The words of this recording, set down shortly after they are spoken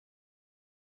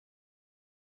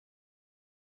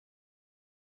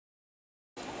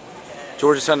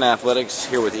Georgia Southern Athletics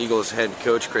here with Eagles head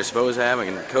coach Chris Vozab.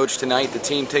 And coach, tonight the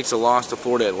team takes a loss to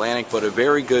Florida Atlantic, but a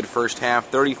very good first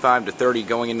half, 35-30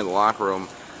 going into the locker room.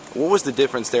 What was the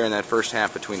difference there in that first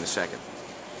half between the second?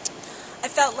 I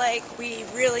felt like we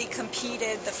really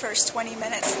competed the first 20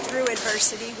 minutes through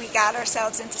adversity. We got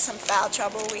ourselves into some foul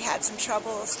trouble. We had some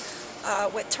troubles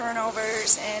with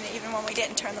turnovers, and even when we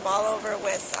didn't turn the ball over,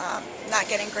 with not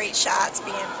getting great shots,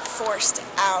 being forced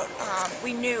out.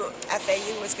 We knew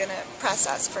FAU was going to press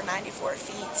us for 94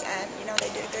 feet, and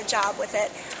they did a good job with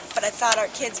it. But I thought our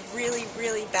kids really,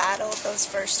 really battled those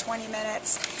first 20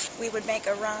 minutes. We would make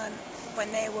a run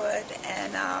when they would,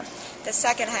 and the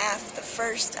second half, the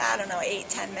first,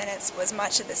 8-10 minutes was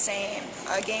much of the same,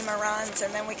 a game of runs,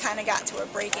 and then we kind of got to a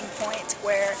breaking point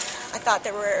where I thought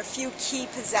there were a few key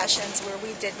possessions where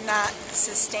we did not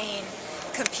sustain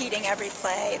competing every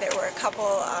play. There were a couple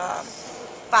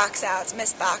box outs,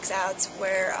 missed box outs,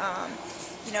 where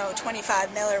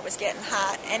 25 Miller was getting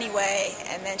hot anyway,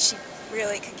 and then she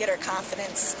really could get her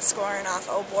confidence scoring off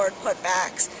O-board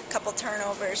putbacks, a couple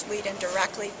turnovers leading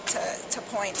directly to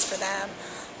points for them,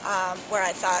 where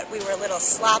I thought we were a little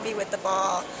sloppy with the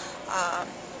ball,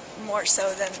 more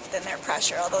so than their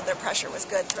pressure, although their pressure was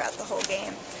good throughout the whole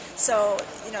game. So,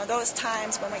 those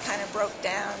times when we kind of broke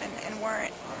down and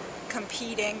weren't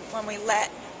competing, when we let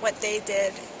what they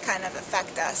did kind of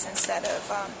affect us instead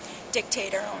of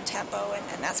dictate our own tempo,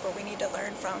 and that's what we need to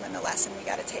learn from and the lesson we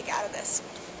got to take out of this.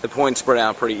 The points spread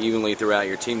out pretty evenly throughout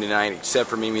your team tonight,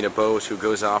 except for Mimi DeBose, who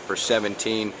goes off for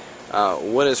 17.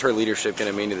 What is her leadership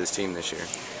going to mean to this team this year?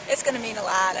 It's going to mean a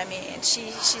lot. I mean,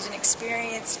 she's an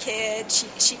experienced kid.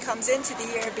 She comes into the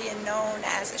year being known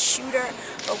as a shooter,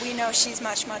 but we know she's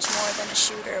much, much more than a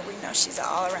shooter. We know she's an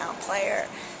all-around player.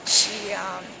 She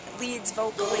leads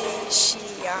vocally. She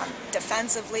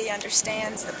defensively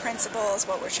understands the principles,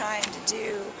 what we're trying to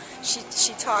do.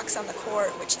 She talks on the court,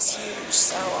 which is huge.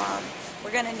 So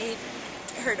we're going to need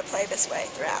her to play this way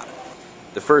throughout.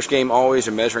 The first game always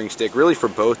a measuring stick, really for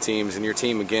both teams, and your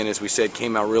team, again, as we said,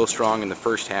 came out real strong in the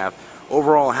first half.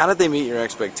 Overall, how did they meet your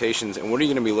expectations, and what are you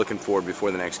going to be looking for before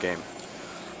the next game?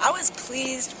 I was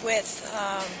pleased with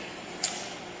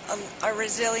our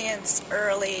resilience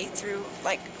early through,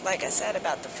 like I said,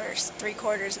 about the first 3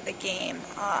 quarters of the game,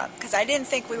 because I didn't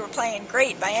think we were playing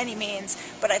great by any means,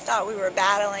 but I thought we were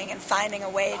battling and finding a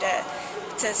way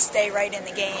to stay right in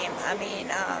the game. I mean,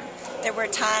 there were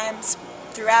times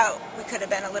throughout we could have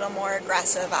been a little more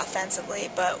aggressive offensively,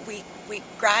 but we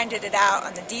grinded it out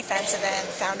on the defensive end,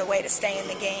 found a way to stay in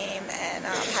the game, and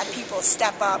had people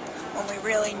step up when we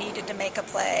really needed to make a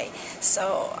play.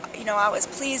 So, I was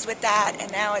pleased with that,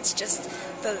 and now it's just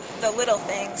the little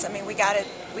things. I mean, we got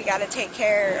to take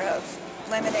care of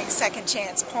limiting second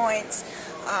chance points,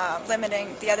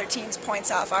 limiting the other team's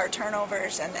points off our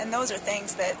turnovers, and those are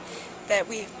things that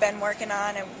we've been working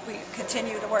on and we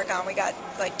continue to work on. We got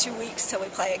like 2 weeks till we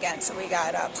play again, so we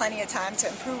got plenty of time to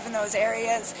improve in those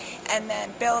areas and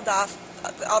then build off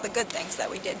all the good things that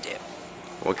we did do.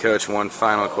 Well, Coach, one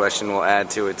final question we'll add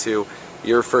to it too.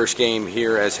 Your first game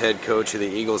here as head coach of the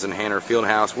Eagles in Hanner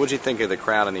Fieldhouse, what did you think of the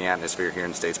crowd and the atmosphere here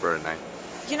in Statesboro tonight?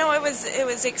 It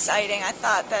was exciting. I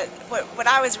thought that what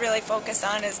I was really focused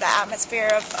on is the atmosphere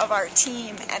of our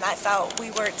team, and I felt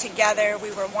we were together,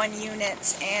 we were one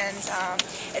unit, and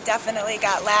it definitely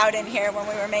got loud in here when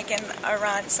we were making a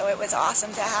run, so it was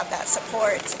awesome to have that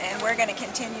support, and we're going to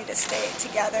continue to stay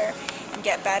together and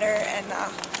get better and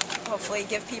hopefully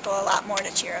give people a lot more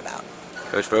to cheer about.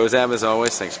 Coach Vozab, as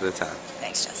always, thanks for the time.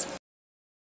 Thanks, Justin.